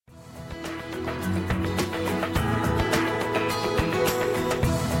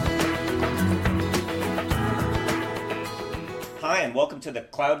and welcome to the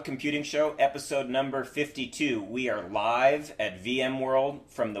Cloud Computing Show, episode number 52. We are live at VMworld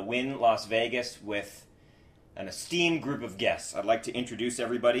from the Wynn Las Vegas with an esteemed group of guests. I'd like to introduce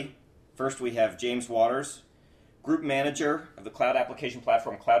everybody. First, we have James Waters, Group Manager of the Cloud Application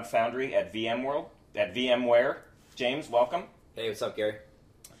Platform Cloud Foundry at VMware. James, welcome. Hey, what's up, Gary?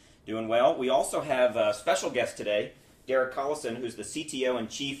 Doing well. We also have a special guest today, Derek Collison, who's the CTO and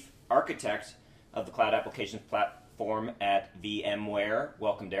Chief Architect of the Cloud Applications Platform at VMware.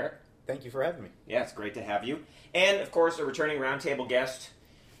 Welcome, Derek. Thank you for having me. Yeah, it's great to have you. And, of course, a returning roundtable guest,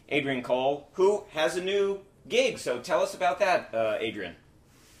 Adrian Cole, who has a new gig. So tell us about that, Adrian.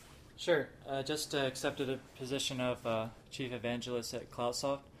 Sure. Just accepted a position of Chief Evangelist at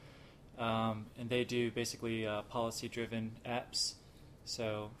CloudSoft. And they do basically policy-driven apps.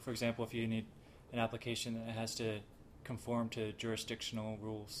 So, for example, if you need an application that has to conform to jurisdictional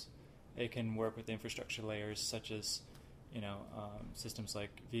rules, it can work with infrastructure layers such as, systems like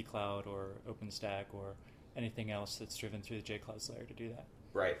vCloud or OpenStack or anything else that's driven through the JClouds layer to do that.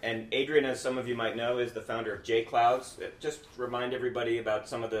 Right. And Adrian, as some of you might know, is the founder of JClouds. Just remind everybody about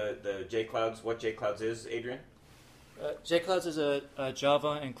some of the JClouds, what JClouds is, Adrian. JClouds is a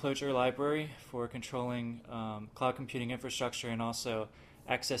Java enclosure library for controlling cloud computing infrastructure and also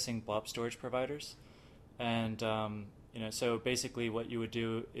accessing blob storage providers. And so basically, what you would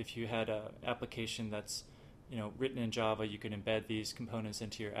do if you had an application that's written in Java, you could embed these components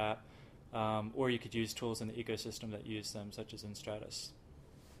into your app, or you could use tools in the ecosystem that use them, such as Stratus.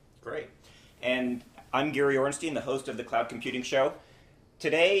 Great. And I'm Gary Ornstein, the host of the Cloud Computing Show.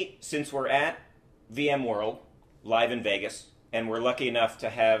 Today, since we're at VMworld, live in Vegas, and we're lucky enough to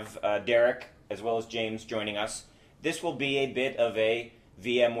have Derek as well as James joining us, this will be a bit of a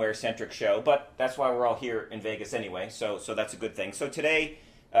VMware-centric show, but that's why we're all here in Vegas anyway, so that's a good thing. So today,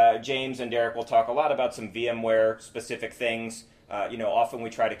 James and Derek will talk a lot about some VMware-specific things. Often we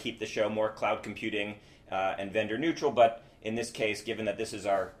try to keep the show more cloud computing and vendor-neutral, but in this case, given that this is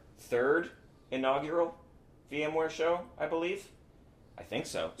our third inaugural VMware show, I believe. I think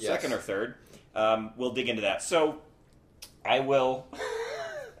so. Yes. Second or third. We'll dig into that. So I will...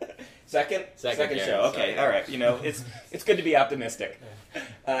 Second show. Okay, all right. It's good to be optimistic.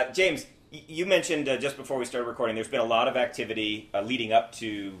 James, you mentioned just before we started recording, there's been a lot of activity leading up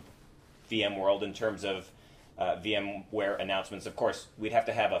to VMworld in terms of VMware announcements. Of course, we'd have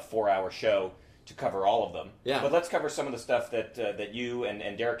to have a 4-hour show to cover all of them. Yeah. But let's cover some of the stuff that you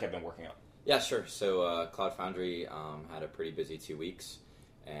and Derek have been working on. Yeah, sure. So Cloud Foundry had a pretty busy 2 weeks.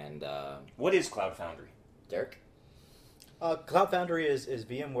 And what is Cloud Foundry? Derek? Cloud Foundry is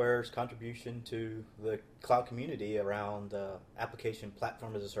VMware's contribution to the cloud community around application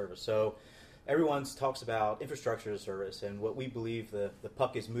platform as a service. So everyone talks about infrastructure as a service, and what we believe the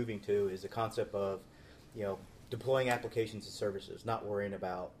puck is moving to is the concept of deploying applications as services, not worrying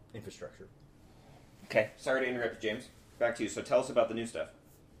about infrastructure. Okay, sorry to interrupt, James. Back to you. So tell us about the new stuff.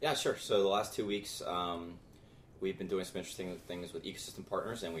 Yeah, sure. So the last 2 weeks, we've been doing some interesting things with ecosystem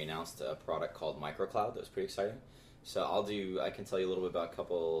partners, and we announced a product called MicroCloud that was pretty exciting. So I can tell you a little bit about a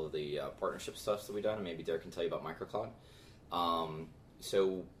couple of the partnership stuff that we've done, and maybe Derek can tell you about MicroCloud.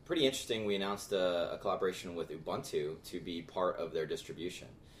 So pretty interesting, we announced a collaboration with Ubuntu to be part of their distribution.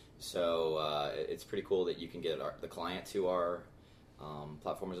 So it's pretty cool that you can get the client to our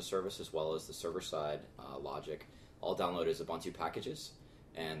platform as a service as well as the server-side logic, all downloaded as Ubuntu packages.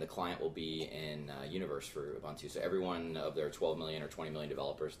 And the client will be in Universe for Ubuntu. So every one of their 12 million or 20 million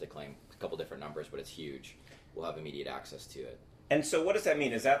developers, they claim a couple different numbers, but it's huge, will have immediate access to it. And so what does that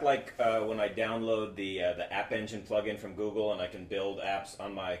mean? Is that like when I download the App Engine plugin from Google and I can build apps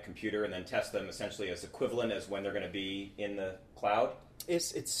on my computer and then test them essentially as equivalent as when they're going to be in the cloud?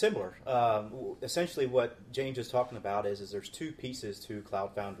 It's similar. Essentially what James is talking about is there's two pieces to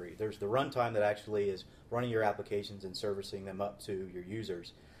Cloud Foundry. There's the runtime that actually is running your applications and servicing them up to your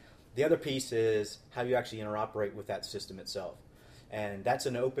users. The other piece is how you actually interoperate with that system itself. And that's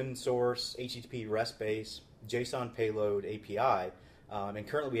an open source HTTP REST-based JSON payload API. And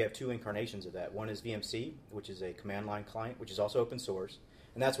currently we have two incarnations of that. One is VMC, which is a command line client, which is also open source.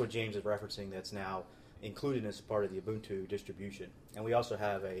 And that's what James is referencing that's now included as part of the Ubuntu distribution. And we also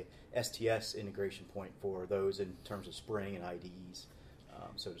have a STS integration point for those in terms of Spring and IDEs,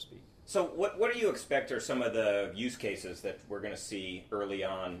 so to speak. So what do you expect are some of the use cases that we're going to see early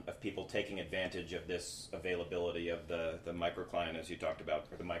on of people taking advantage of this availability of the microclient, as you talked about,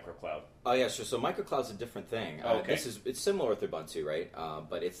 or the microcloud? Oh, yeah, sure. So microcloud's a different thing. Okay. It's similar with Ubuntu, right?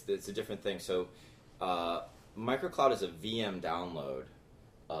 But it's a different thing. So microcloud is a VM download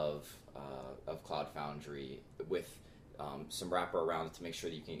of Cloud Foundry with some wrapper around it to make sure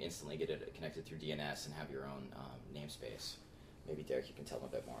that you can instantly get it connected through DNS and have your own namespace. maybe Derek, you can tell them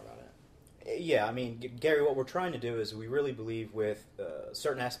a bit more about it. Yeah, I mean, Gary, what we're trying to do is we really believe with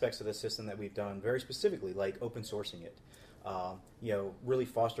certain aspects of the system that we've done very specifically, like open sourcing it, really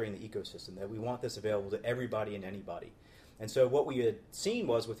fostering the ecosystem, that we want this available to everybody and anybody. And so what we had seen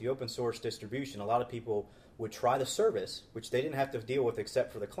was with the open source distribution, a lot of people would try the service, which they didn't have to deal with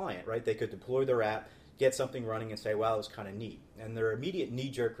except for the client, right? They could deploy their app, get something running, and say, wow, it was kind of neat. And their immediate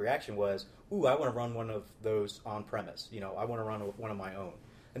knee-jerk reaction was, ooh, I want to run one of those on-premise. I want to run one of my own.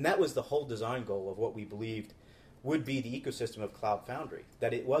 And that was the whole design goal of what we believed would be the ecosystem of Cloud Foundry,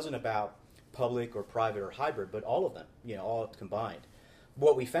 that it wasn't about public or private or hybrid, but all of them, all combined.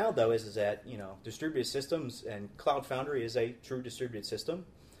 What we found, though, is that, distributed systems, and Cloud Foundry is a true distributed system,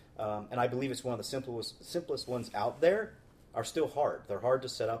 and I believe it's one of the simplest ones out there, are still hard. They're hard to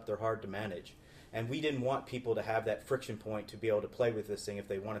set up, they're hard to manage. And we didn't want people to have that friction point to be able to play with this thing if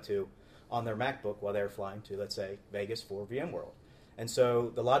they wanted to on their MacBook while they were flying to, let's say, Vegas for VMworld. And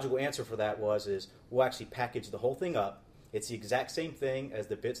so the logical answer for that is we'll actually package the whole thing up. It's the exact same thing as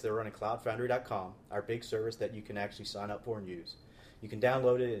the bits that are running cloudfoundry.com, our big service that you can actually sign up for and use. You can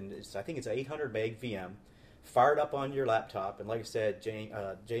download it, and I think it's an 800 meg VM. Fire it up on your laptop, and like I said,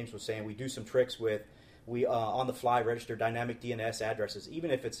 James was saying, we do some tricks with, we on the fly register dynamic DNS addresses, even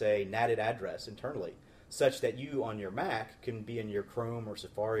if it's a NATed address internally, such that you on your Mac can be in your Chrome or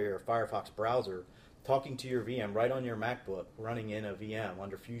Safari or Firefox browser, talking to your VM right on your MacBook, running in a VM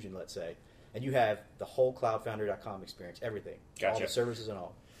under Fusion, let's say, and you have the whole cloudfoundry.com experience, everything, Gotcha. all the services and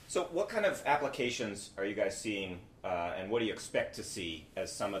all. So what kind of applications are you guys seeing, and what do you expect to see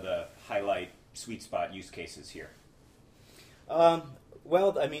as some of the highlight sweet spot use cases here?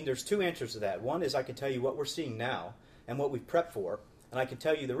 Well, I mean, there's two answers to that. One is I can tell you what we're seeing now and what we've prepped for, and I can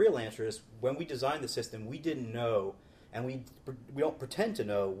tell you the real answer is when we designed the system, we didn't know, and we don't pretend to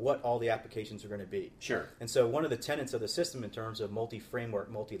know what all the applications are going to be. Sure. And so one of the tenets of the system in terms of multi-framework,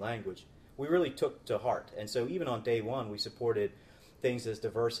 multi-language, we really took to heart. And so even on day one, we supported things as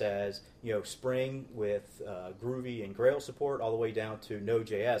diverse as Spring with Groovy and Grail support, all the way down to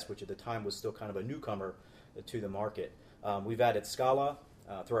Node.js, which at the time was still kind of a newcomer to the market. We've added Scala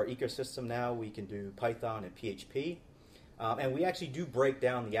through our ecosystem now. We can do Python and PHP. And we actually do break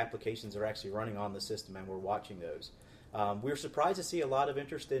down the applications that are actually running on the system, and we're watching those. We were surprised to see a lot of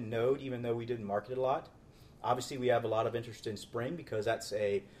interest in Node, even though we didn't market it a lot. Obviously, we have a lot of interest in Spring because that's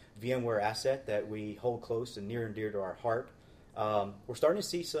a VMware asset that we hold close and near to our heart. We're starting to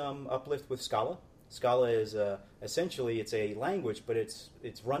see some uplift with Scala. Scala is essentially it's a language, but its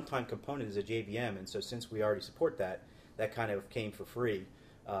runtime component is a JVM, and so since we already support that, that kind of came for free.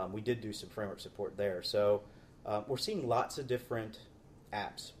 We did do some framework support there. So we're seeing lots of different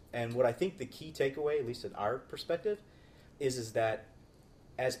apps. And what I think the key takeaway, at least in our perspective, is that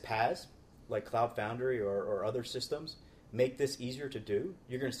as PaaS, like Cloud Foundry or other systems, make this easier to do,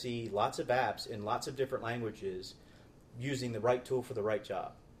 you're going to see lots of apps in lots of different languages using the right tool for the right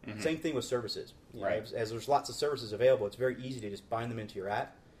job. Mm-hmm. Same thing with services. Right. As there's lots of services available, it's very easy to just bind them into your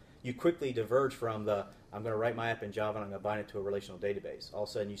app. You quickly diverge from I'm going to write my app in Java and I'm going to bind it to a relational database. All of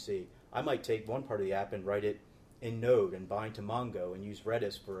a sudden you see, I might take one part of the app and write it in Node and bind to Mongo and use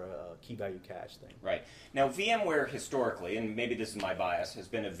Redis for a key value cache thing. Right. Now, VMware historically, and maybe this is my bias, has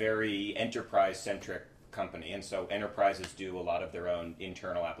been a very enterprise-centric company, and so enterprises do a lot of their own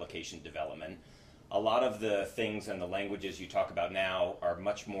internal application development. A lot of the things and the languages you talk about now are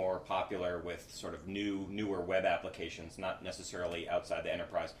much more popular with sort of newer web applications, not necessarily outside the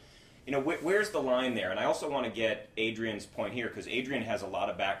enterprise. Where's the line there? And I also want to get Adrian's point here, because Adrian has a lot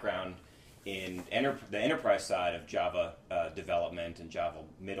of background in the enterprise side of Java development and Java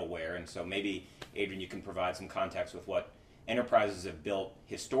middleware, and so maybe, Adrian, you can provide some context with what enterprises have built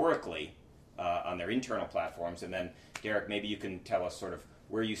historically on their internal platforms, and then, Derek, maybe you can tell us sort of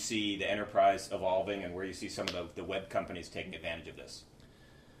where you see the enterprise evolving and where you see some of the web companies taking advantage of this.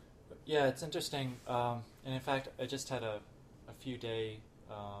 Yeah, it's interesting, and in fact, I just had a few-day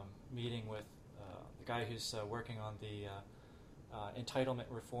meeting with the guy who's working on the entitlement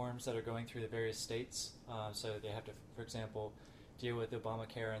reforms that are going through the various states. So they have to, for example, deal with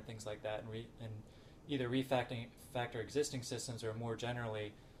Obamacare and things like that, and either refactor existing systems or more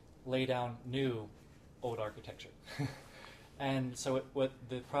generally lay down new old architecture. And so what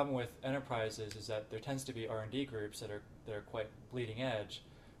the problem with enterprises is that there tends to be R&D groups that are quite bleeding edge,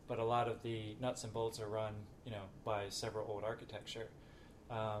 but a lot of the nuts and bolts are run by several old architecture.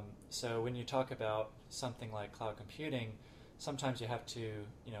 So when you talk about something like cloud computing, sometimes you have to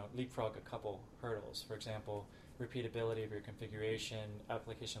leapfrog a couple hurdles. For example, repeatability of your configuration,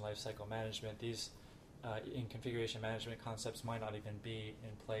 application lifecycle management. These in configuration management concepts might not even be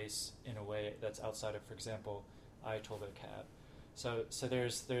in place in a way that's outside of, for example, ITIL or CAB. So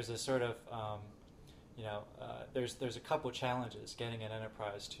there's a sort of there's a couple challenges getting an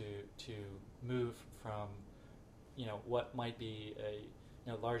enterprise to move from what might be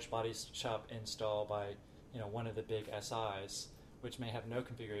a large body shop install by one of the big SIs, which may have no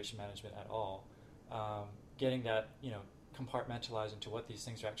configuration management at all, getting that compartmentalized into what these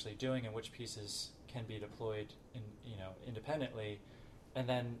things are actually doing and which pieces can be deployed independently, and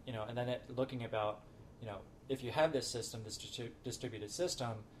then looking about if you have this system, this distributed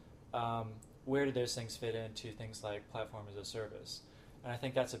system, where do those things fit into things like platform as a service? And I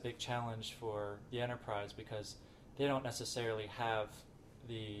think that's a big challenge for the enterprise because they don't necessarily have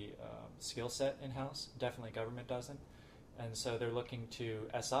the skill set in-house. Definitely government doesn't. And so they're looking to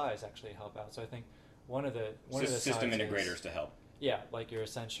SIs actually help out. So I think one of the system sides integrators is, to help. Yeah, like your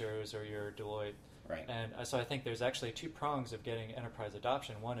Accentures or your Deloitte. Right. And so I think there's actually two prongs of getting enterprise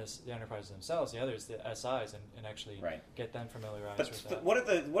adoption. One is the enterprises themselves. The other is the SIs and actually get them familiarized with that.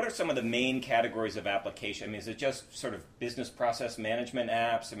 What are some of the main categories of application? I mean, is it just sort of business process management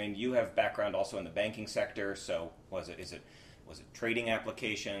apps? I mean, you have background also in the banking sector, so was it trading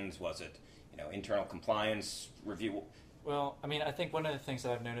applications? Was it internal compliance review? Well, I mean, I think one of the things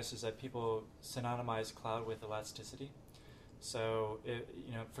that I've noticed is that people synonymize cloud with elasticity. So,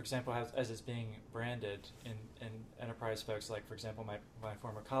 for example, as it's being branded in enterprise folks, like, for example, my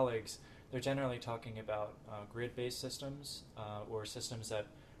former colleagues, they're generally talking about grid-based systems or systems that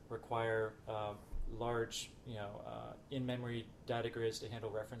require large, in-memory data grids to handle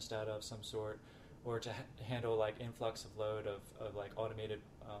reference data of some sort, or to handle, like, influx of load of like, automated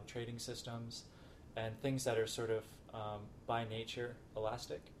trading systems, and things that are sort of, by nature,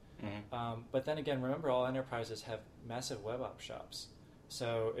 elastic. Mm-hmm. But then again, remember, all enterprises have massive web app shops.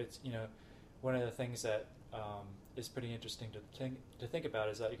 So it's one of the things that is pretty interesting to think about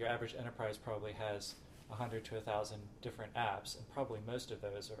is that your average enterprise probably has 100 to 1,000 different apps, and probably most of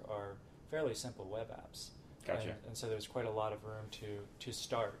those are fairly simple web apps. Gotcha. And so there's quite a lot of room to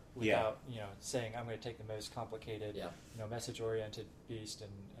start without saying I'm going to take the most complicated message oriented beast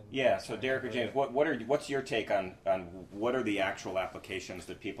and so Derek or James, what's your take on what are the actual applications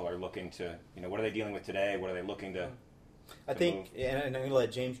that people are looking to what are they dealing with today? What are they looking to? I think, and I'm going to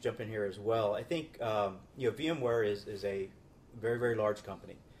let James jump in here as well. I think VMware is a very, very large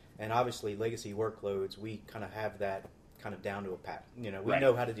company, and obviously legacy workloads we kind of have that kind of down to a pat. We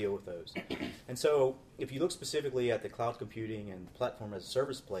know how to deal with those. And so if you look specifically at the cloud computing and platform as a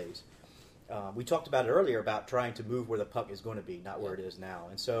service plays, we talked about it earlier about trying to move where the puck is going to be, not where it is now.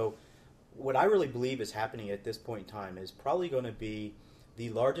 And so what I really believe is happening at this point in time is probably going to be the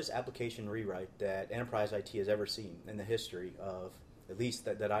largest application rewrite that enterprise IT has ever seen in the history of, at least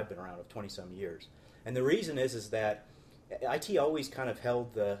that I've been around, of 20-some years. And the reason is that IT always kind of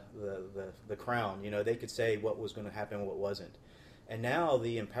held the crown. They could say what was going to happen and what wasn't. And now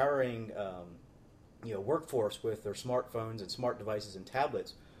the empowering workforce with their smartphones and smart devices and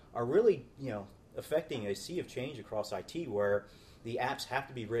tablets are really affecting a sea of change across IT where the apps have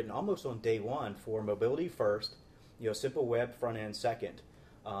to be written almost on day one for mobility first, simple web front end second.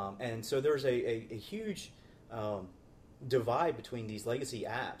 And so there's a huge divide between these legacy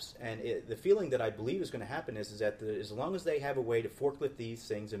apps, and the feeling that I believe is going to happen is that as long as they have a way to forklift these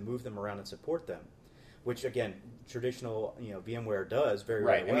things and move them around and support them, which again traditional VMware does very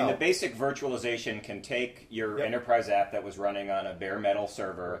well. I mean, the basic virtualization can take your enterprise app that was running on a bare metal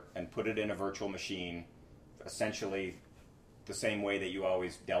server and put it in a virtual machine, essentially the same way that you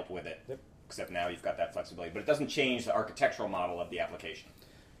always dealt with it, except now you've got that flexibility. But it doesn't change the architectural model of the application.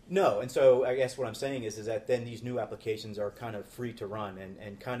 No, and so I guess what I'm saying is that then these new applications are kind of free to run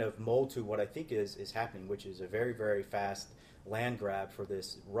and kind of mold to what I think is happening, which is a very, very fast land grab for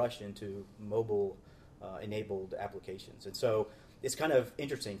this rush into mobile enabled applications. And so it's kind of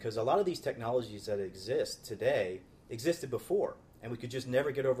interesting because a lot of these technologies that exist today existed before, and we could just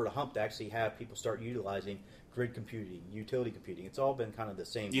never get over the hump to actually have people start utilizing grid computing, utility computing. It's all been kind of the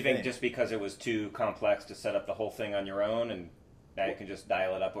same thing. You think just because it was too complex to set up the whole thing on your own and now you can just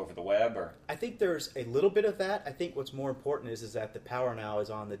dial it up over the web? Or I think there's a little bit of that. I think what's more important is that the power now is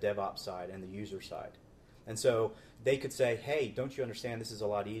on the DevOps side and the user side. And so they could say, hey, don't you understand this is a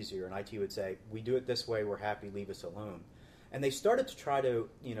lot easier? And IT would say, we do it this way, we're happy, leave us alone. And they started to try to,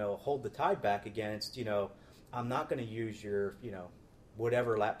 hold the tide back against, I'm not going to use your,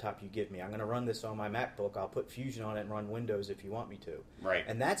 whatever laptop you give me. I'm going to run this on my MacBook. I'll put Fusion on it and run Windows if you want me to. Right.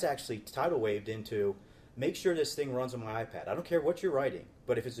 And that's actually tidal waved into make sure this thing runs on my iPad. I don't care what you're writing,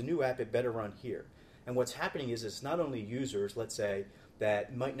 but if it's a new app, it better run here. And what's happening is it's not only users, let's say,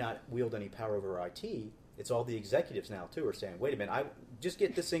 that might not wield any power over IT, it's all the executives now, too, are saying, wait a minute, just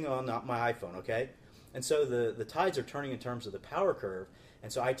get this thing on my iPhone, okay? And so the tides are turning in terms of the power curve,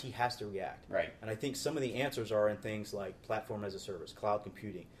 and so IT has to react. Right. And I think some of the answers are in things like platform as a service, cloud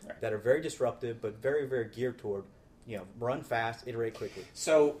computing, Right. that are very disruptive, but very, very geared toward, run fast, iterate quickly.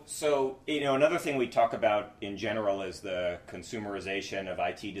 So another thing we talk about in general is the consumerization of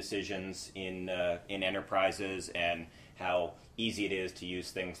IT decisions in enterprises, and how easy it is to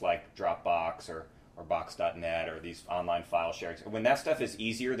use things like Dropbox or Box.net or these online file sharing. When that stuff is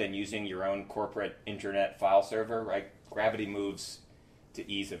easier than using your own corporate internet file server, right? Gravity moves to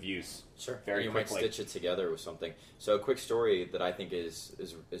ease of use. Sure. Very you quickly. might stitch it together with something. So a quick story that I think is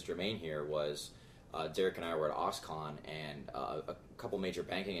germane here was Derek and I were at OSCON, and a couple major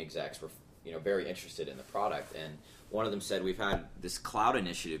banking execs were very interested in the product, and one of them said, we've had this cloud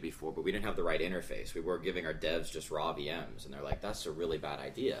initiative before, but we didn't have the right interface. We were giving our devs just raw VMs, and they're like, that's a really bad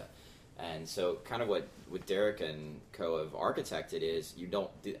idea. And so kind of what Derek and co have architected is you don't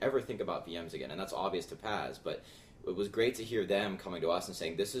ever think about VMs again, and that's obvious to Paz, but it was great to hear them coming to us and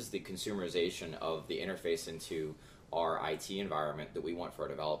saying, this is the consumerization of the interface into our IT environment that we want for our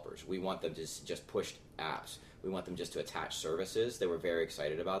developers. We want them to just push apps. We want them just to attach services. They were very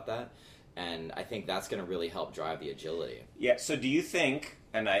excited about that. And I think that's going to really help drive the agility. Yeah, so do you think,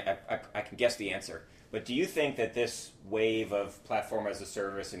 and I can guess the answer, but do you think that this wave of platform as a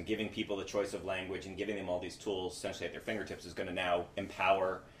service and giving people the choice of language and giving them all these tools essentially at their fingertips is going to now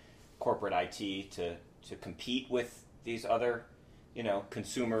empower corporate IT to compete with these other,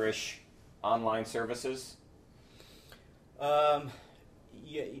 consumerish online services?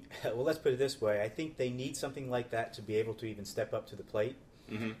 Yeah, well, let's put it this way. I think they need something like that to be able to even step up to the plate.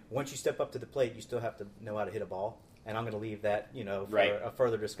 Mm-hmm. Once you step up to the plate, you still have to know how to hit a ball. And I'm going to leave that, for Right. a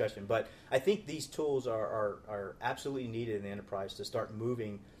further discussion. But I think these tools are absolutely needed in the enterprise to start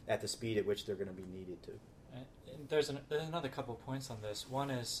moving at the speed at which they're going to be needed to. There's another couple of points on this. One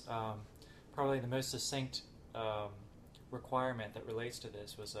is probably the most succinct requirement that relates to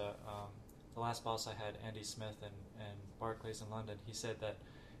this was the last boss I had, Andy Smith, in Barclays in London. He said that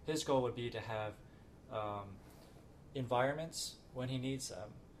his goal would be to have environments when he needs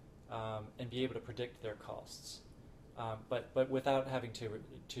them, and be able to predict their costs, but without having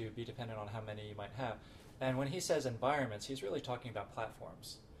to be dependent on how many you might have. And when he says environments, he's really talking about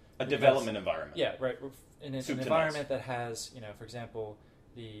platforms. A development environment. Yeah, right. In an Soup to environment that has, for example,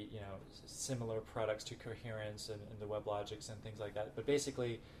 the similar products to Coherence and the WebLogics and things like that. But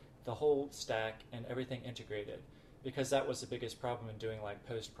basically, the whole stack and everything integrated, because that was the biggest problem in doing like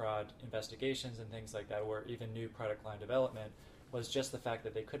post-prod investigations and things like that, or even new product line development, was just the fact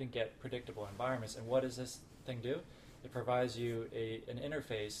that they couldn't get predictable environments. And what does this thing do? It provides you an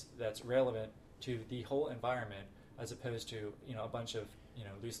interface that's relevant to the whole environment, as opposed to a bunch of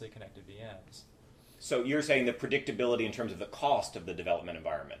loosely connected VMs. So you're saying the predictability in terms of the cost of the development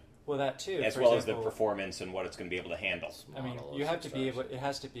environment, Well, that too, as for well example, as the performance and what it's going to be able to handle. I mean, Model you of have to be able. abstraction. It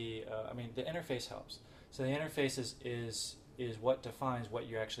has to be. The interface helps. So the interface is what defines what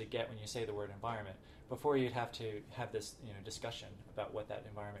you actually get when you say the word environment. Before, you'd have to have this discussion about what that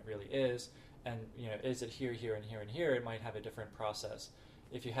environment really is, and is it here, here, and here, and here? It might have a different process.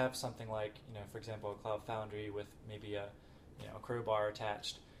 If you have something like for example, a Cloud Foundry with maybe a crowbar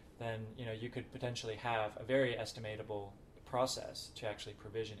attached, then you could potentially have a very estimatable process to actually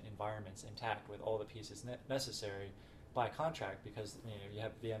provision environments intact with all the pieces necessary by contract, because you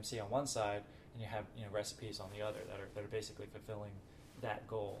have VMC on one side and you have recipes on the other that are basically fulfilling that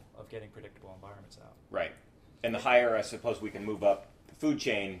goal of getting predictable environments out. Right. And the higher, I suppose, we can move up the food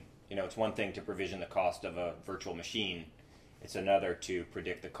chain, it's one thing to provision the cost of a virtual machine. It's another to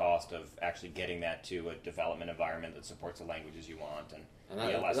predict the cost of actually getting that to a development environment that supports the languages you want and the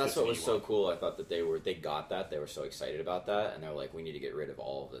that's elasticity what was you so want. cool. I thought that they got that. They were so excited about that, and they're like, we need to get rid of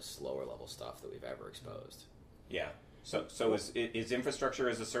all of this lower level stuff that we've ever exposed. Yeah. So is infrastructure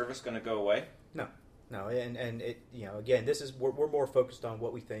as a service going to go away? No, and it again, this is we're more focused on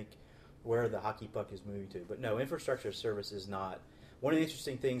what we think where the hockey puck is moving to. But no, infrastructure as service is not. One of the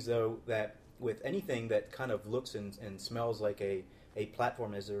interesting things, though, that with anything that kind of looks and smells like a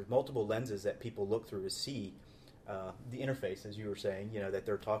platform is there's multiple lenses that people look through to see the interface, as you were saying, that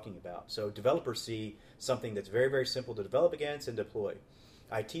they're talking about. So developers see something that's very, very simple to develop against and deploy.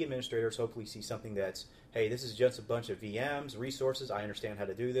 IT administrators hopefully see something that's, hey, this is just a bunch of VMs, resources, I understand how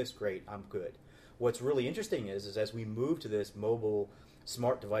to do this, great, I'm good. What's really interesting is as we move to this mobile,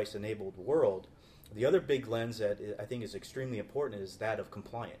 smart device-enabled world, the other big lens that I think is extremely important is that of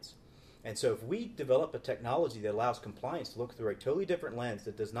compliance. And so if we develop a technology that allows compliance to look through a totally different lens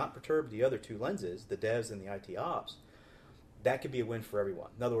that does not perturb the other two lenses, the devs and the IT ops, that could be a win for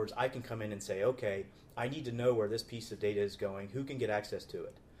everyone. In other words, I can come in and say, okay, I need to know where this piece of data is going, who can get access to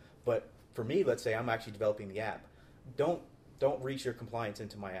it. But for me, let's say I'm actually developing the app. Don't reach your compliance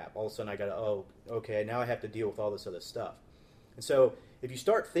into my app. All of a sudden I got to, okay, now I have to deal with all this other stuff. And so if you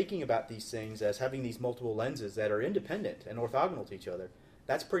start thinking about these things as having these multiple lenses that are independent and orthogonal to each other,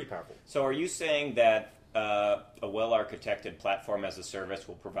 that's pretty powerful. So are you saying that a well-architected platform as a service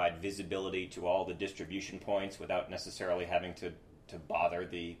will provide visibility to all the distribution points without necessarily having to bother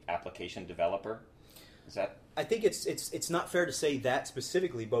the application developer? Is that? I think it's not fair to say that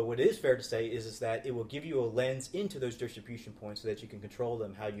specifically, but what is fair to say is that it will give you a lens into those distribution points so that you can control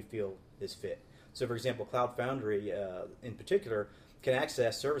them how you feel is fit. So, for example, Cloud Foundry in particular can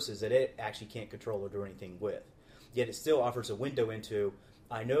access services that it actually can't control or do anything with. Yet it still offers a window into,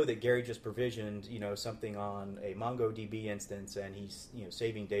 I know that Gary just provisioned something on a MongoDB instance and he's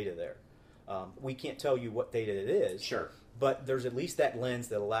saving data there. We can't tell you what data it is. Sure. But there's at least that lens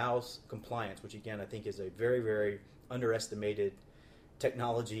that allows compliance, which again I think is a very, very underestimated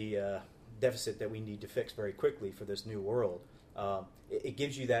technology deficit that we need to fix very quickly for this new world. It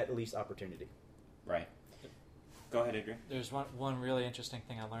gives you that at least opportunity. Right. Go ahead, Adrian. There's one really interesting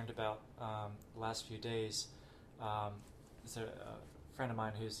thing I learned about the last few days. There's a friend of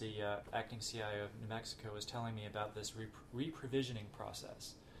mine who's the acting CIO of New Mexico was telling me about this re-provisioning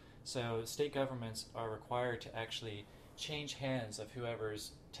process. So state governments are required to actually change hands of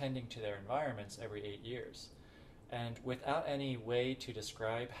whoever's tending to their environments every 8 years. And without any way to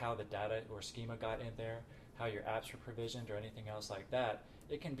describe how the data or schema got in there, how your apps were provisioned or anything else like that,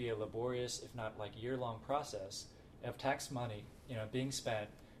 it can be a laborious, if not like year-long process of tax money, being spent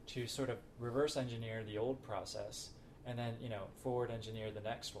to sort of reverse engineer the old process and then, forward engineer the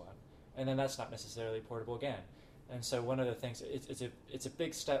next one. And then that's not necessarily portable again. And so one of the things, it's a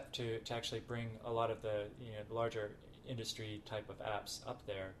big step to actually bring a lot of the larger industry type of apps up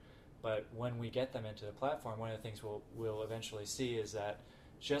there. But when we get them into the platform, one of the things we'll eventually see is that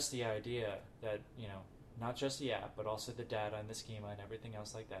just the idea that, not just the app, but also the data and the schema and everything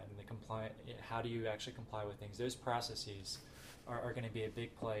else like that, and the how do you actually comply with things? Those processes are going to be a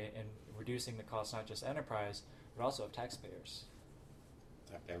big play in reducing the cost, not just enterprise, but also of taxpayers.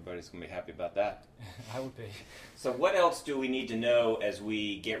 Everybody's going to be happy about that. I would be. So what else do we need to know as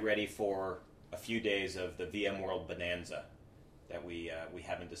we get ready for a few days of the VMworld Bonanza that we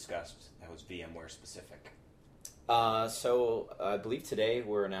haven't discussed? That was VMware specific. So I believe today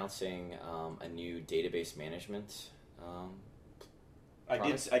we're announcing a new database management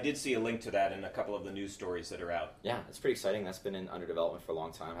product. I did see a link to that in a couple of the news stories that are out. Yeah, it's pretty exciting. That's been under development for a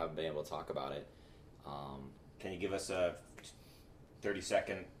long time. I haven't been able to talk about it. Can you give us a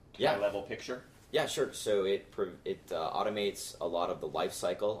 30-second Yeah. high-level picture? Yeah, sure. So it automates a lot of the life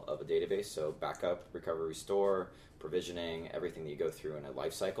cycle of a database. So backup, recovery, restore, provisioning, everything that you go through in a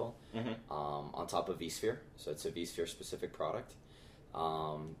life cycle. On top of vSphere. So it's a vSphere specific product.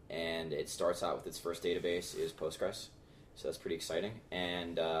 And it starts out with its first database is Postgres. So that's pretty exciting.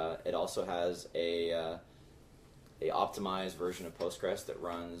 And it also has a optimized version of Postgres that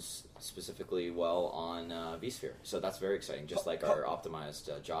runs specifically well on vSphere. So that's very exciting, just like our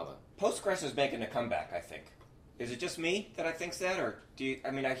optimized Java. Postgres is making a comeback, I think. Is it just me that I think that, or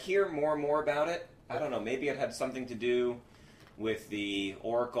I hear more and more about it. I don't know, maybe it had something to do with the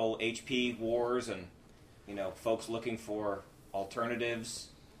Oracle HP wars and, folks looking for alternatives.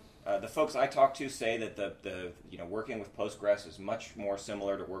 The folks I talk to say that the working with Postgres is much more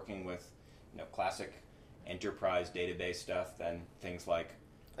similar to working with, classic enterprise database stuff than things like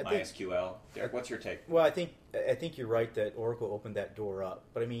MySQL. Derek, what's your take? Well, I think you're right that Oracle opened that door up.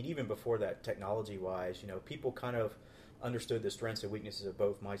 But even before that, technology-wise, people kind of understood the strengths and weaknesses of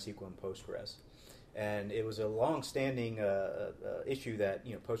both MySQL and Postgres. And it was a long-standing issue that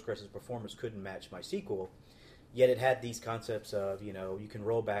Postgres' performance couldn't match MySQL. Yet it had these concepts of you can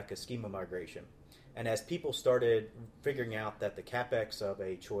roll back a schema migration. And as people started figuring out that the capex of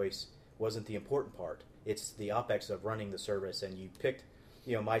a choice wasn't the important part, it's the opex of running the service, and you picked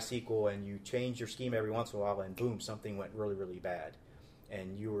MySQL and you change your schema every once in a while, and boom, something went really, really bad,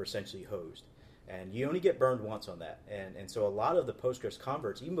 and you were essentially hosed. And you only get burned once on that. And so a lot of the Postgres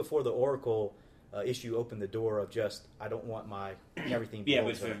converts, even before the Oracle issue opened the door of just, I don't want my everything. Yeah, it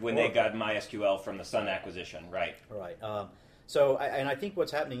was when they got MySQL from the Sun acquisition, right? Right. So I think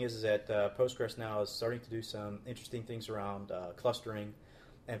what's happening is that Postgres now is starting to do some interesting things around clustering.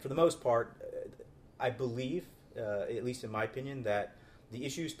 And for the most part, I believe, at least in my opinion, that the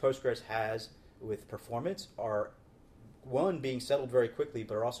issues Postgres has with performance are, one, being settled very quickly,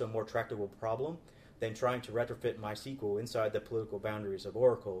 but are also a more tractable problem than trying to retrofit MySQL inside the political boundaries of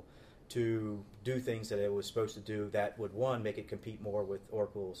Oracle to do things that it was supposed to do that would, one, make it compete more with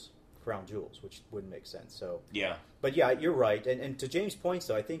Oracle's crown jewels, which wouldn't make sense. So yeah. But yeah, you're right. And to James' point,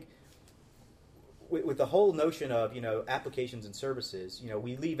 though, I think with the whole notion of applications and services,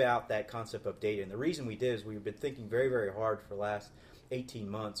 we leave out that concept of data. And the reason we did is we've been thinking very, very hard for the last 18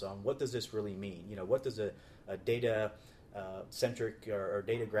 months on what does this really mean. What does a data centric or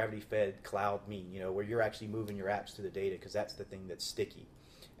data gravity fed cloud mean? Where you're actually moving your apps to the data, because that's the thing that's sticky.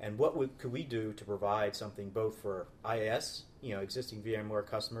 And what could we do to provide something both for IaaS, existing VMware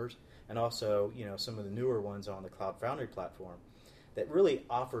customers, and also some of the newer ones on the Cloud Foundry platform, that really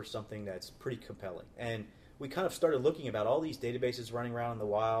offers something that's pretty compelling. And we kind of started looking about all these databases running around in the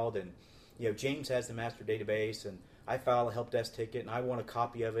wild, and James has the master database, and I file a help desk ticket, and I want a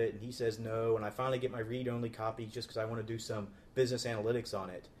copy of it, and he says no, and I finally get my read-only copy just because I want to do some business analytics on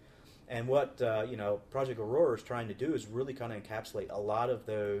it. And what Project Aurora is trying to do is really kind of encapsulate a lot of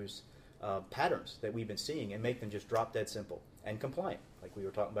those patterns that we've been seeing and make them just drop dead simple and compliant, like we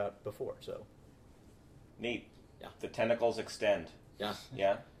were talking about before. So neat. Yeah. The tentacles extend. Yeah.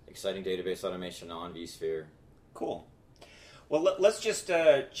 Yeah. Exciting database automation on vSphere. Cool. Well, let's just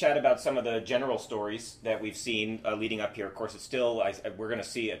chat about some of the general stories that we've seen leading up here. Of course, it's still, we're going to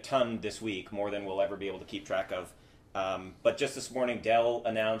see a ton this week, more than we'll ever be able to keep track of. But just this morning, Dell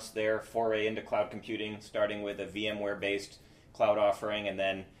announced their foray into cloud computing, starting with a VMware-based cloud offering, and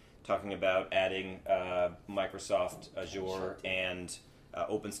then talking about adding Microsoft Azure and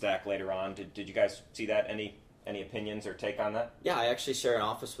OpenStack later on. Did you guys see that? Any opinions or take on that? Yeah, I actually share an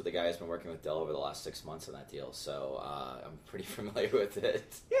office with the guy who's been working with Dell over the last 6 months on that deal, so I'm pretty familiar with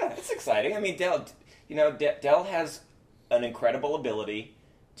it. Yeah, it's exciting. I mean, Dell has an incredible ability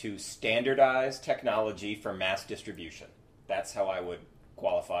to standardize technology for mass distribution. That's how I would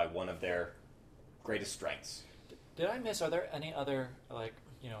qualify one of their greatest strengths. Did I miss? Are there any other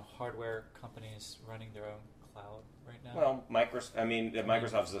hardware companies running their own cloud right now? Well,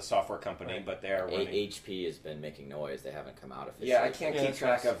 Microsoft is a software company, Right. but they are running. HP has been making noise. They haven't come out officially. Yeah, I can't keep that's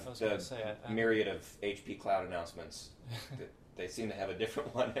track what of I was the gonna say. I myriad of HP cloud announcements. They seem to have a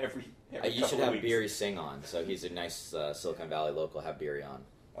different one every You couple should of have weeks. Beery Singh on. So he's a nice Silicon Valley local. Have Beery on.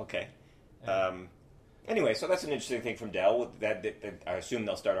 Okay. Yeah. Anyway, so that's an interesting thing from Dell. That I assume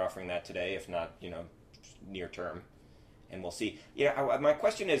they'll start offering that today, if not, near term, and we'll see. Yeah, my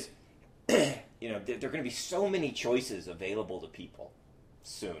question is, there are going to be so many choices available to people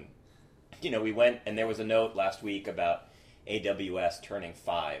soon. We went and there was a note last week about AWS turning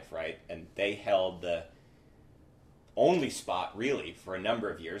 5, right? And they held the only spot really for a number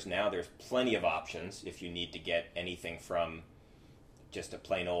of years. Now there's plenty of options if you need to get anything from just a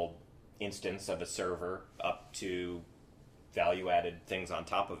plain old instance of a server up to value-added things on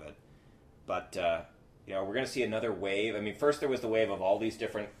top of it. But, we're going to see another wave. I mean, first there was the wave of all these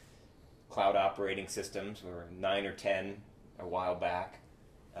different cloud operating systems. We were 9 or 10 a while back.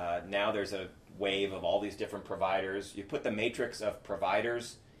 Now there's a wave of all these different providers. You put the matrix of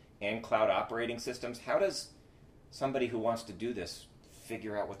providers and cloud operating systems. How does somebody who wants to do this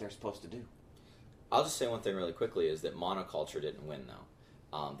figure out what they're supposed to do? I'll just say one thing really quickly is that monoculture didn't win,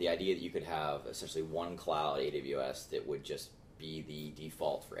 though. The idea that you could have essentially one cloud, AWS, that would just be the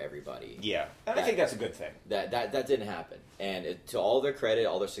default for everybody. Yeah, and I think that's a good thing. That didn't happen. And to all their credit,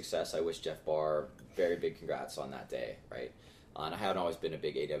 all their success, I wish Jeff Barr very big congrats on that day, right? And I haven't always been a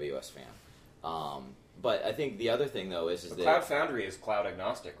big AWS fan. But I think the other thing, though, is that Cloud Foundry is cloud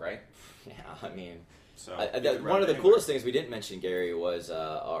agnostic, right? Yeah, I mean, So one of the coolest things we didn't mention, Gary, was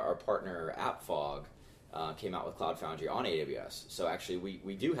our partner AppFog came out with Cloud Foundry on AWS. So actually,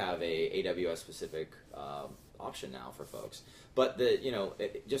 we do have a AWS specific option now for folks. But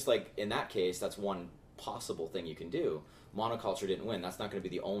just like in that case, that's one possible thing you can do. Monoculture didn't win. That's not going to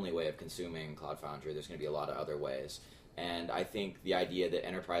be the only way of consuming Cloud Foundry. There's going to be a lot of other ways. And I think the idea that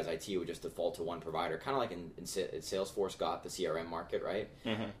enterprise IT would just default to one provider, kind of like in Salesforce got the CRM market, right?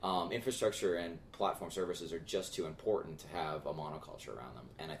 Mm-hmm. Infrastructure and platform services are just too important to have a monoculture around them.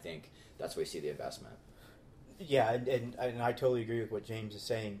 And I think that's where we see the investment. Yeah, and I totally agree with what James is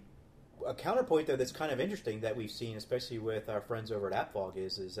saying. A counterpoint, though, that's kind of interesting that we've seen, especially with our friends over at AppFog,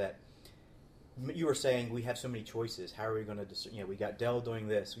 is that you were saying we have so many choices. How are we going to, we got Dell doing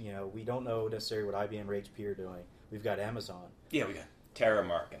this. We don't know necessarily what IBM or HP are doing. We've got Amazon. Yeah, we got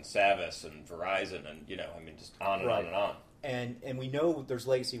Terramark and Savvis and Verizon and, just on and on and on. And we know there's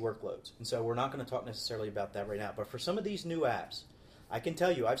legacy workloads. And so we're not going to talk necessarily about that right now. But for some of these new apps, I can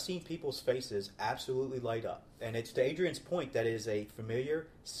tell you, I've seen people's faces absolutely light up. And it's to Adrian's point that it is a familiar,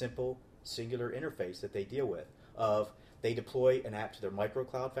 simple, singular interface that they deal with. They deploy an app to their micro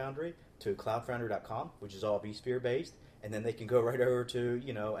Cloud Foundry, to cloudfoundry.com, which is all vSphere based, and then they can go right over to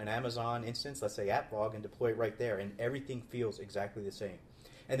an Amazon instance, let's say AppFog, and deploy it right there, and everything feels exactly the same.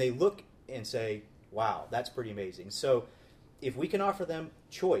 And they look and say, wow, that's pretty amazing. So if we can offer them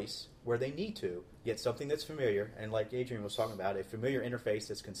choice where they need to, get something that's familiar, and like Adrian was talking about, a familiar interface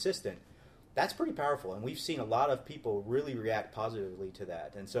that's consistent. That's pretty powerful, and we've seen a lot of people really react positively to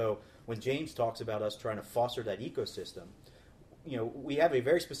that. And so when James talks about us trying to foster that ecosystem, we have a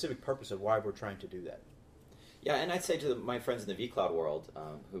very specific purpose of why we're trying to do that. Yeah, and I'd say to my friends in the vCloud world,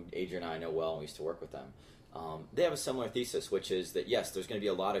 who Adrian and I know well, and we used to work with them, they have a similar thesis, which is that, yes, there's going to be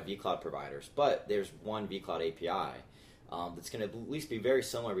a lot of vCloud providers, but there's one vCloud API that's going to at least be very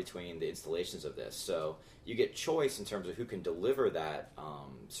similar between the installations of this. So you get choice in terms of who can deliver that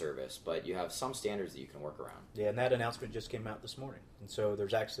service, but you have some standards that you can work around. Yeah, and that announcement just came out this morning. And so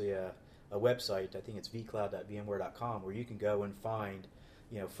there's actually a website, I think it's vcloud.vmware.com, where you can go and find,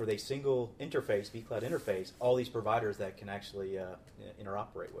 for the single interface, vCloud interface, all these providers that can actually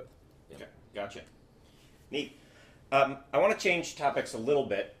interoperate with. Okay, gotcha. Neat. I want to change topics a little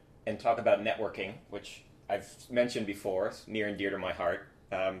bit and talk about networking, which I've mentioned before. It's near and dear to my heart.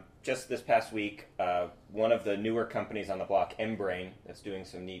 Just this past week, one of the newer companies on the block, Mbrain, that's doing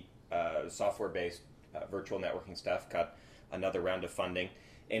some neat software-based virtual networking stuff, got another round of funding.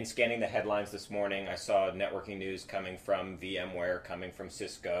 In scanning the headlines this morning, I saw networking news coming from VMware, coming from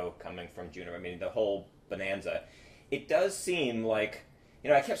Cisco, coming from Juniper. I mean, the whole bonanza. It does seem like,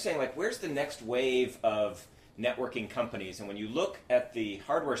 I kept saying, where's the next wave of networking companies? And when you look at the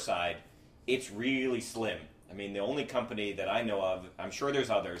hardware side, it's really slim. I mean, the only company that I know of, I'm sure there's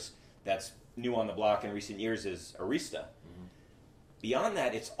others, that's new on the block in recent years is Arista. Mm-hmm. Beyond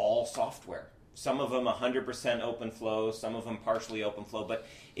that, it's all software. Some of them 100% OpenFlow, some of them partially OpenFlow, but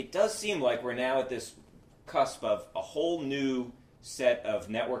it does seem like we're now at this cusp of a whole new set of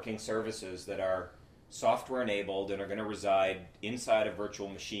networking services that are software-enabled and are going to reside inside a virtual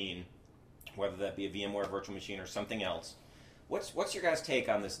machine, whether that be a VMware virtual machine or something else. What's your guys' take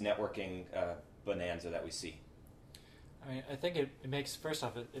on this networking bonanza that we see? I mean, I think it makes, first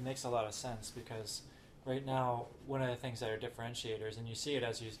off, it makes a lot of sense because right now, one of the things that are differentiators, and you see it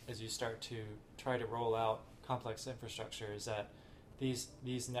as you start to try to roll out complex infrastructure, is that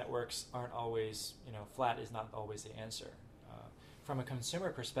these networks aren't always, flat is not always the answer. From a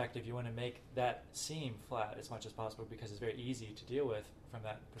consumer perspective, you want to make that seem flat as much as possible because it's very easy to deal with from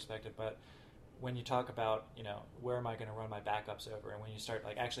that perspective. But when you talk about, where am I going to run my backups over, and when you start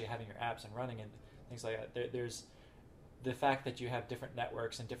actually having your apps and running and things like that, there's the fact that you have different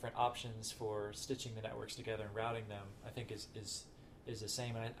networks and different options for stitching the networks together and routing them, I think is the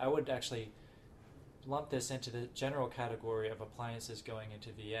same. And I would actually lump this into the general category of appliances going into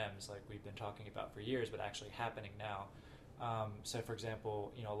VMs, like we've been talking about for years, but actually happening now. So, for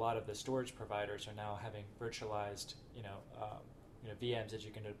example, a lot of the storage providers are now having virtualized, VMs that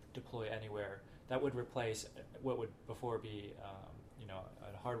you can deploy anywhere. That would replace what would before be,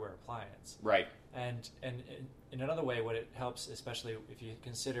 a hardware appliance. Right. And in another way, what it helps, especially if you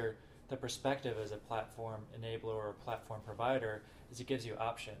consider the perspective as a platform enabler or a platform provider, is it gives you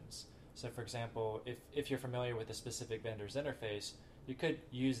options. So, for example, if you're familiar with a specific vendor's interface, you could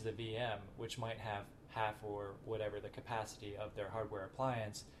use the VM, which might have half or whatever the capacity of their hardware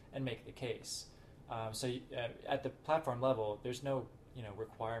appliance, and make the case. At the platform level, there's no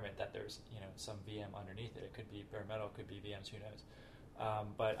requirement that there's some VM underneath it. It could be bare metal, it could be VMs, who knows.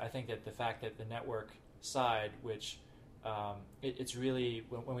 But I think that the fact that the network side, which it's really,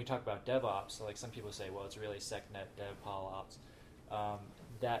 when we talk about DevOps, so some people say, well, it's really SecNet, DevPolOps,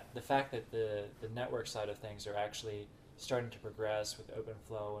 that the fact that the network side of things are actually starting to progress with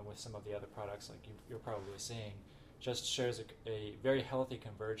OpenFlow and with some of the other products like you're probably seeing, just shows a very healthy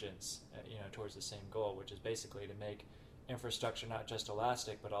convergence, towards the same goal, which is basically to make infrastructure not just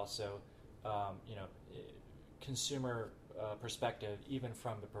elastic, but also, consumer perspective, even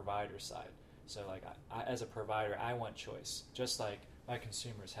from the provider side. So, I, as a provider, I want choice, just like my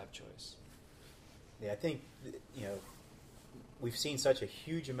consumers have choice. Yeah, I think we've seen such a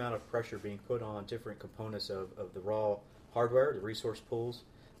huge amount of pressure being put on different components of the raw hardware, the resource pools,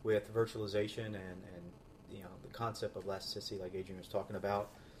 with virtualization and the concept of elasticity, like Adrian was talking about,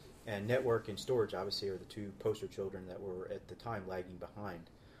 and network and storage obviously are the two poster children that were at the time lagging behind.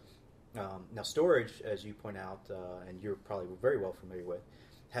 Now, storage, as you point out, and you're probably very well familiar with,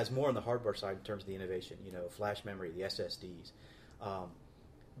 has more on the hardware side in terms of the innovation. Flash memory, the SSDs,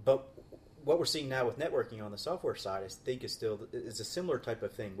 but what we're seeing now with networking on the software side, I think, is a similar type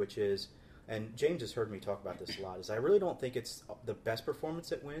of thing, which is, and James has heard me talk about this a lot, is I really don't think it's the best performance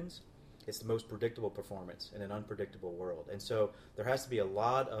that wins. It's the most predictable performance in an unpredictable world. And so there has to be a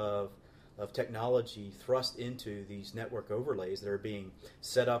lot of technology thrust into these network overlays that are being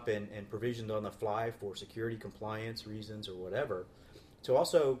set up and provisioned on the fly for security compliance reasons or whatever, to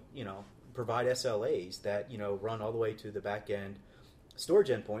also, provide SLAs that, run all the way to the back end storage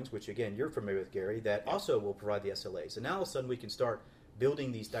endpoints, which again you're familiar with, Gary, that also will provide the SLAs. And now all of a sudden we can start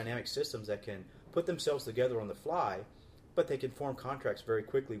building these dynamic systems that can put themselves together on the fly, but they can form contracts very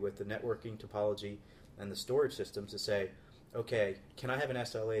quickly with the networking topology and the storage systems to say, okay, can I have an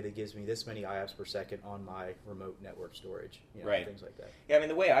SLA that gives me this many IOPS per second on my remote network storage? Right. Things like that. Yeah, I mean,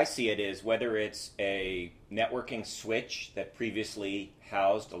 the way I see it is whether it's a networking switch that previously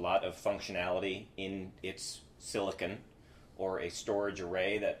housed a lot of functionality in its silicon, or a storage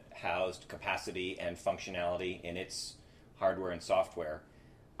array that housed capacity and functionality in its hardware and software,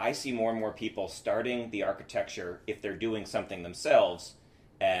 I see more and more people starting the architecture, if they're doing something themselves,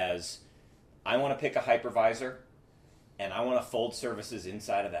 as I want to pick a hypervisor and I want to fold services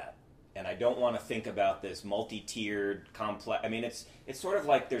inside of that. And I don't want to think about this multi-tiered, complex. I mean, it's sort of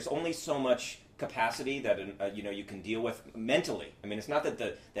like there's only so much capacity that you can deal with mentally. I mean, it's not that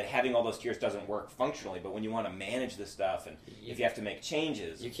that having all those tiers doesn't work functionally, but when you want to manage this stuff and if you have to make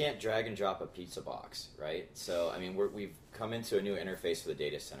changes, you can't drag and drop a pizza box, right? So I mean, we've come into a new interface for the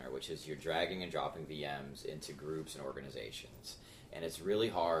data center, which is you're dragging and dropping VMs into groups and organizations, and it's really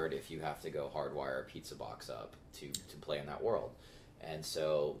hard if you have to go hardwire a pizza box up to play in that world. And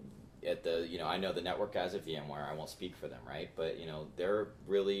so at the I know the network guys at VMware, I won't speak for them, right? But they're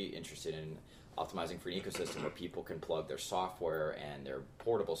really interested in optimizing for an ecosystem where people can plug their software and their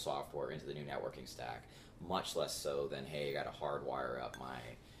portable software into the new networking stack, much less so than, hey, I got to hardwire up my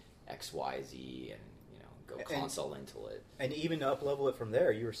XYZ and go console into it. And even to up level it from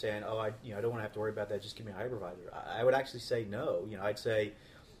there, you were saying, I don't want to have to worry about that. Just give me a hypervisor. I would actually say no. I'd say,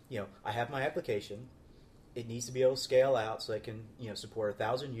 I have my application. It needs to be able to scale out so I can support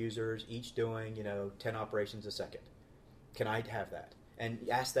 1,000 users, each doing 10 operations a second. Can I have that? And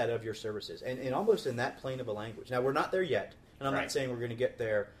ask that of your services, and almost in that plane of a language. Now we're not there yet, and I'm not saying we're going to get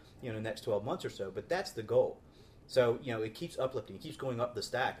there in the next 12 months or so, but that's the goal. So it keeps uplifting, it keeps going up the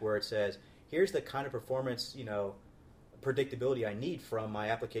stack where it says, here's the kind of performance predictability I need from my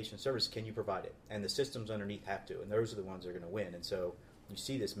application service. Can you provide it? And the systems underneath have to, and those are the ones that are going to win. And so you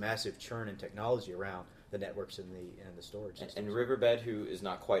see this massive churn in technology around the networks and the storage systems. And Riverbed, who is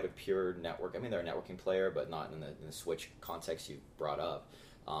not quite a pure network, I mean, they're a networking player, but not in the switch context you brought up.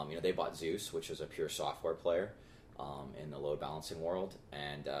 They bought Zeus, which is a pure software player in the load balancing world.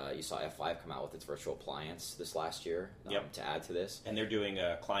 And you saw F5 come out with its virtual appliance this last year to add to this. And they're doing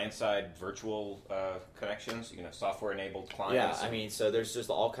client-side virtual connections, software-enabled clients. Yeah, I mean, so there's just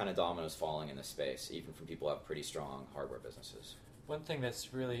all kind of dominoes falling in this space, even from people who have pretty strong hardware businesses. One thing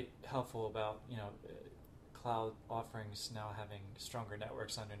that's really helpful about, cloud offerings now having stronger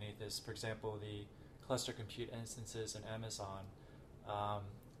networks underneath is, for example, the cluster compute instances in Amazon.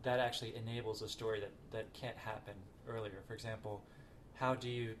 That actually enables a story that can't happen earlier. For example, how do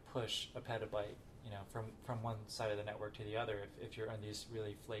you push a petabyte, from one side of the network to the other if you're on these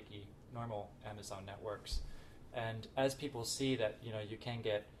really flaky normal Amazon networks? And as people see that you can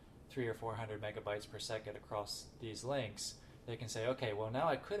get 300 or 400 megabytes per second across these links, they can say, okay, well now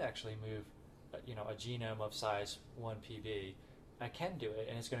I could actually move a genome of size 1 PB. I can do it,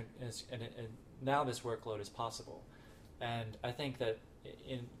 and it's going to. And now this workload is possible. And I think that,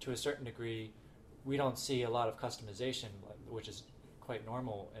 to a certain degree, we don't see a lot of customization, which is quite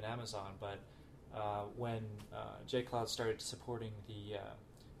normal in Amazon. But when JCloud started supporting the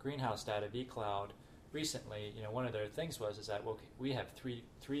Greenhouse Data vCloud recently, one of their things is that we have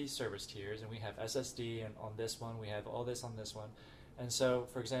three service tiers, and we have SSD, and on this one we have all this on this one. And so,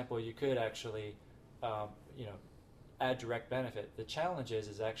 for example, you could actually, add direct benefit. The challenge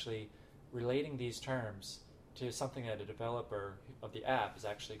is actually relating these terms to something that a developer of the app is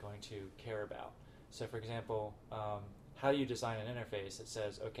actually going to care about. So, for example, how do you design an interface that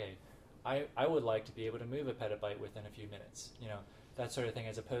says, okay, I would like to be able to move a petabyte within a few minutes, that sort of thing,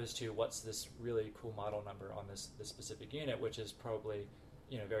 as opposed to what's this really cool model number on this specific unit, which is probably,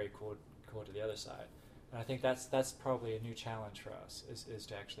 very cool to the other side. And I think that's probably a new challenge for us is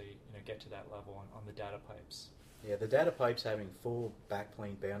to actually get to that level on the data pipes. Yeah, the data pipes having full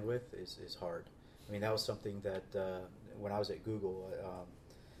backplane bandwidth is hard. I mean, that was something that when I was at Google,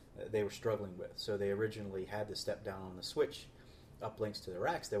 they were struggling with. So they originally had to step down on the switch uplinks to the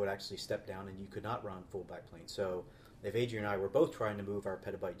racks. They would actually step down, and you could not run full backplane. So if Adrian and I were both trying to move our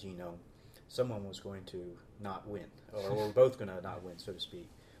petabyte genome, someone was going to not win, or we're both going to not win, so to speak.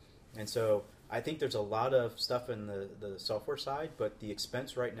 And so I think there's a lot of stuff in the software side, but the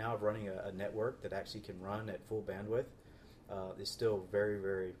expense right now of running a network that actually can run at full bandwidth is still very,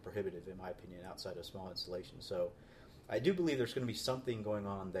 very prohibitive, in my opinion, outside of small installations. So I do believe there's going to be something going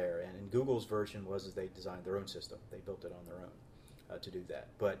on there. And in Google's version was they designed their own system. They built it on their own to do that.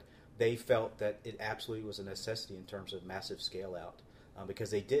 But they felt that it absolutely was a necessity in terms of massive scale out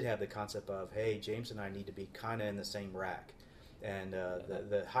because they did have the concept of, hey, James and I need to be kind of in the same rack. And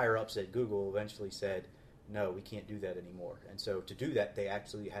the higher-ups at Google eventually said, no, we can't do that anymore. And so to do that, they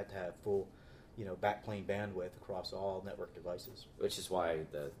actually had to have full backplane bandwidth across all network devices. Which is why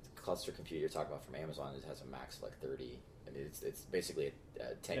the cluster compute you're talking about from Amazon, it has a max of like 30. I mean, it's basically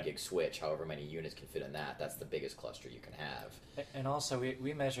a 10 gig switch. However many units can fit in that, that's the biggest cluster you can have. And also,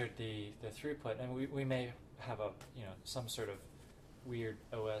 we measured the throughput, and we may have some sort of weird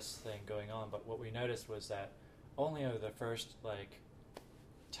OS thing going on, but what we noticed was that only over the first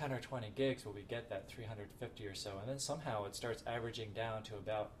 10 or 20 gigs will we get that 350 or so, and then somehow it starts averaging down to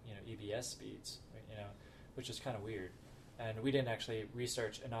about EBS speeds, which is kind of weird. And we didn't actually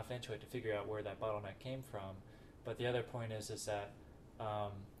research enough into it to figure out where that bottleneck came from. But the other point is that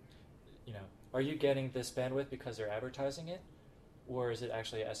are you getting this bandwidth because they're advertising it, or is it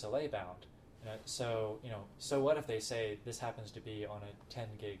actually SLA bound? So what if they say this happens to be on a 10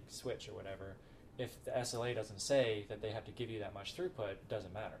 gig switch or whatever? If the SLA doesn't say that they have to give you that much throughput, it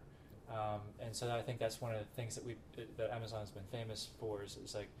doesn't matter. And so I think that's one of the things that Amazon's been famous for is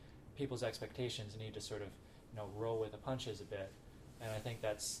like people's expectations need to sort of roll with the punches a bit. And I think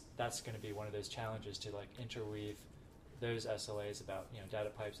that's going to be one of those challenges to interweave those SLAs about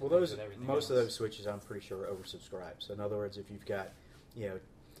data pipes and things with everything most else. of those switches I'm pretty sure are oversubscribed. So in other words, if you've got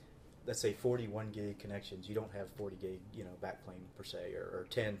let's say 41 gig connections, you don't have 40 gig backplane per se, or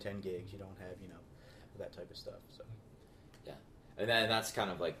 10 gigs, you don't have that type of stuff. So yeah, and that's kind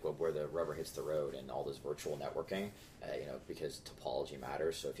of like where the rubber hits the road and all this virtual networking, because topology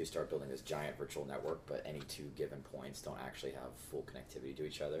matters. So if you start building this giant virtual network, but any two given points don't actually have full connectivity to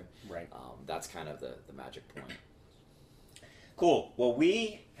each other, right? That's kind of the magic point. Cool. Well,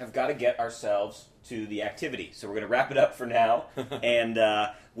 we have got to get ourselves to the activity, so we're going to wrap it up for now, and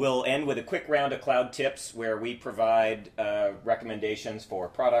we'll end with a quick round of cloud tips where we provide recommendations for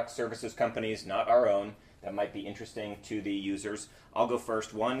products, services, companies, not our own, that might be interesting to the users. I'll go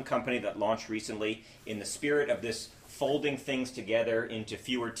first. One company that launched recently in the spirit of this folding things together into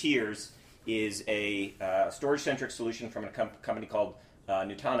fewer tiers is a storage-centric solution from a company called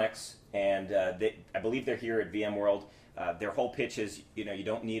Nutanix, and I believe they're here at VMworld. Their whole pitch is, you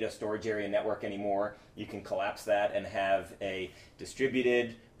don't need a storage area network anymore. You can collapse that and have a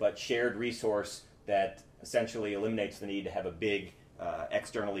distributed but shared resource that essentially eliminates the need to have a big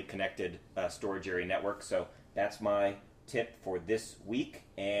externally connected storage area network. So that's my tip for this week.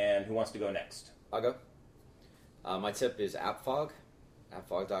 And who wants to go next? I'll go. My tip is AppFog,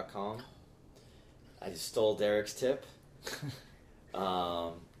 appfog.com. I just stole Derek's tip.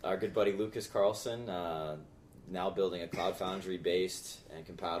 Our good buddy Lucas Carlson, now building a Cloud Foundry-based and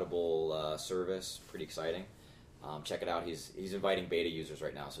compatible service. Pretty exciting. Check it out. He's inviting beta users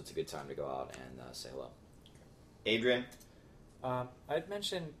right now, so it's a good time to go out and say hello. Adrian? I'd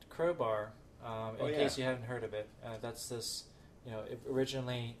mentioned Crowbar, in case you hadn't heard of it. That's this, it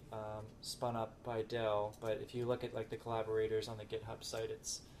originally spun up by Dell, but if you look at the collaborators on the GitHub site,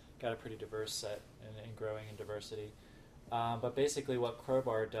 it's got a pretty diverse set and growing in diversity. But basically what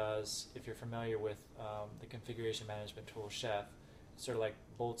Crowbar does, if you're familiar with the configuration management tool Chef, sort of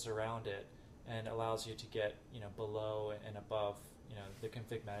bolts around it and allows you to get below and above the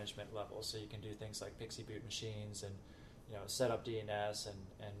config management level. So you can do things like Pixie boot machines and set up DNS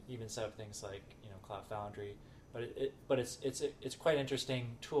and even set up things like Cloud Foundry. But it's quite an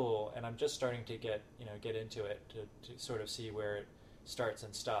interesting tool, and I'm just starting to get into it to sort of see where it starts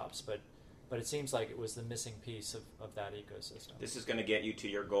and stops. But it seems like it was the missing piece of that ecosystem. This is going to get you to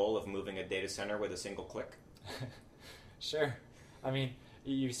your goal of moving a data center with a single click? Sure. I mean,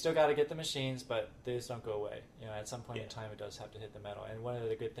 you still got to get the machines, but they just don't go away. At some point in time, it does have to hit the metal. And one of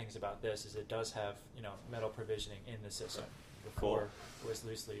the good things about this is it does have metal provisioning in the system before it was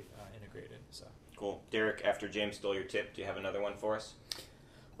loosely integrated. So cool. Derek, after James stole your tip, do you have another one for us?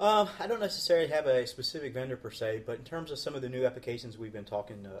 I don't necessarily have a specific vendor per se, but in terms of some of the new applications we've been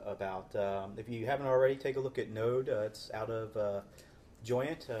talking about, if you haven't already, take a look at Node. It's out of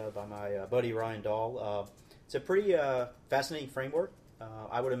Joyent by my buddy Ryan Dahl. It's a pretty fascinating framework.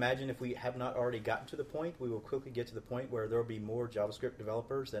 I would imagine if we have not already gotten to the point, we will quickly get to the point where there will be more JavaScript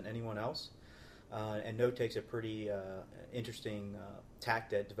developers than anyone else. And Node takes a pretty interesting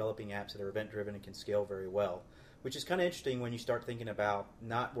tact at developing apps that are event-driven and can scale very well, which is kind of interesting when you start thinking about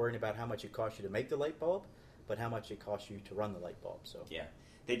not worrying about how much it costs you to make the light bulb, but how much it costs you to run the light bulb. So yeah,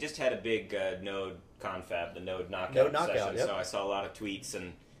 they just had a big Node confab, the Node knockout, session. Yep. So I saw a lot of tweets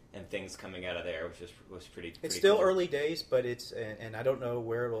and things coming out of there, which was pretty. It's still cool. early days, but and I don't know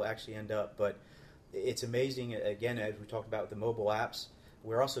where it will actually end up, but it's amazing. Again, as we talked about with the mobile apps,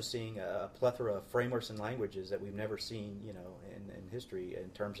 we're also seeing a plethora of frameworks and languages that we've never seen, in history in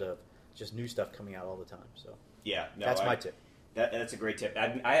terms of just new stuff coming out all the time. So Yeah, no, that's my tip. That's a great tip.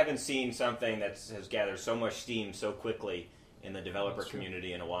 I haven't seen something that has gathered so much steam so quickly in the developer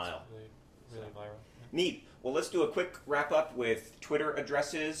community in a while. It's really viral. Neat. Well, let's do a quick wrap up with Twitter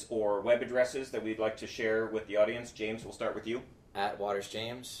addresses or web addresses that we'd like to share with the audience. James, we'll start with you. At Waters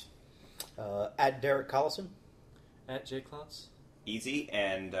James. At Derek Collison. At JClouds. Easy.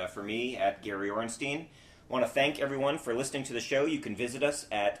 And for me, at Gary Orenstein. Want to thank everyone for listening to the show. You can visit us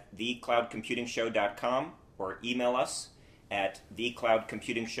at thecloudcomputingshow.com or email us at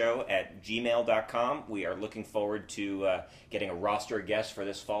thecloudcomputingshow@gmail.com. We are looking forward to getting a roster of guests for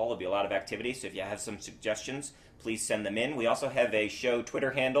this fall. There'll be a lot of activity, so if you have some suggestions, please send them in. We also have a show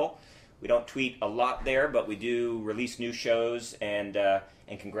Twitter handle. We don't tweet a lot there, but we do release new shows and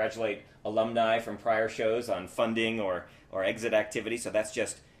congratulate alumni from prior shows on funding or exit activity. So that's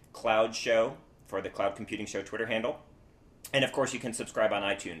just Cloud Show for the Cloud Computing Show Twitter handle. And of course, you can subscribe on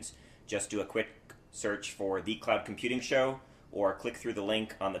iTunes. Just do a quick search for The Cloud Computing Show or click through the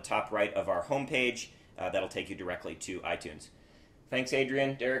link on the top right of our homepage. That'll take you directly to iTunes. Thanks,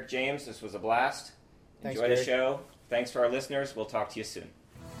 Adrian, Derek, James. This was a blast. Thanks, Enjoy the Gary. show. Thanks for our listeners. We'll talk to you soon.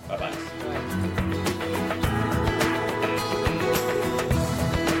 Bye-bye.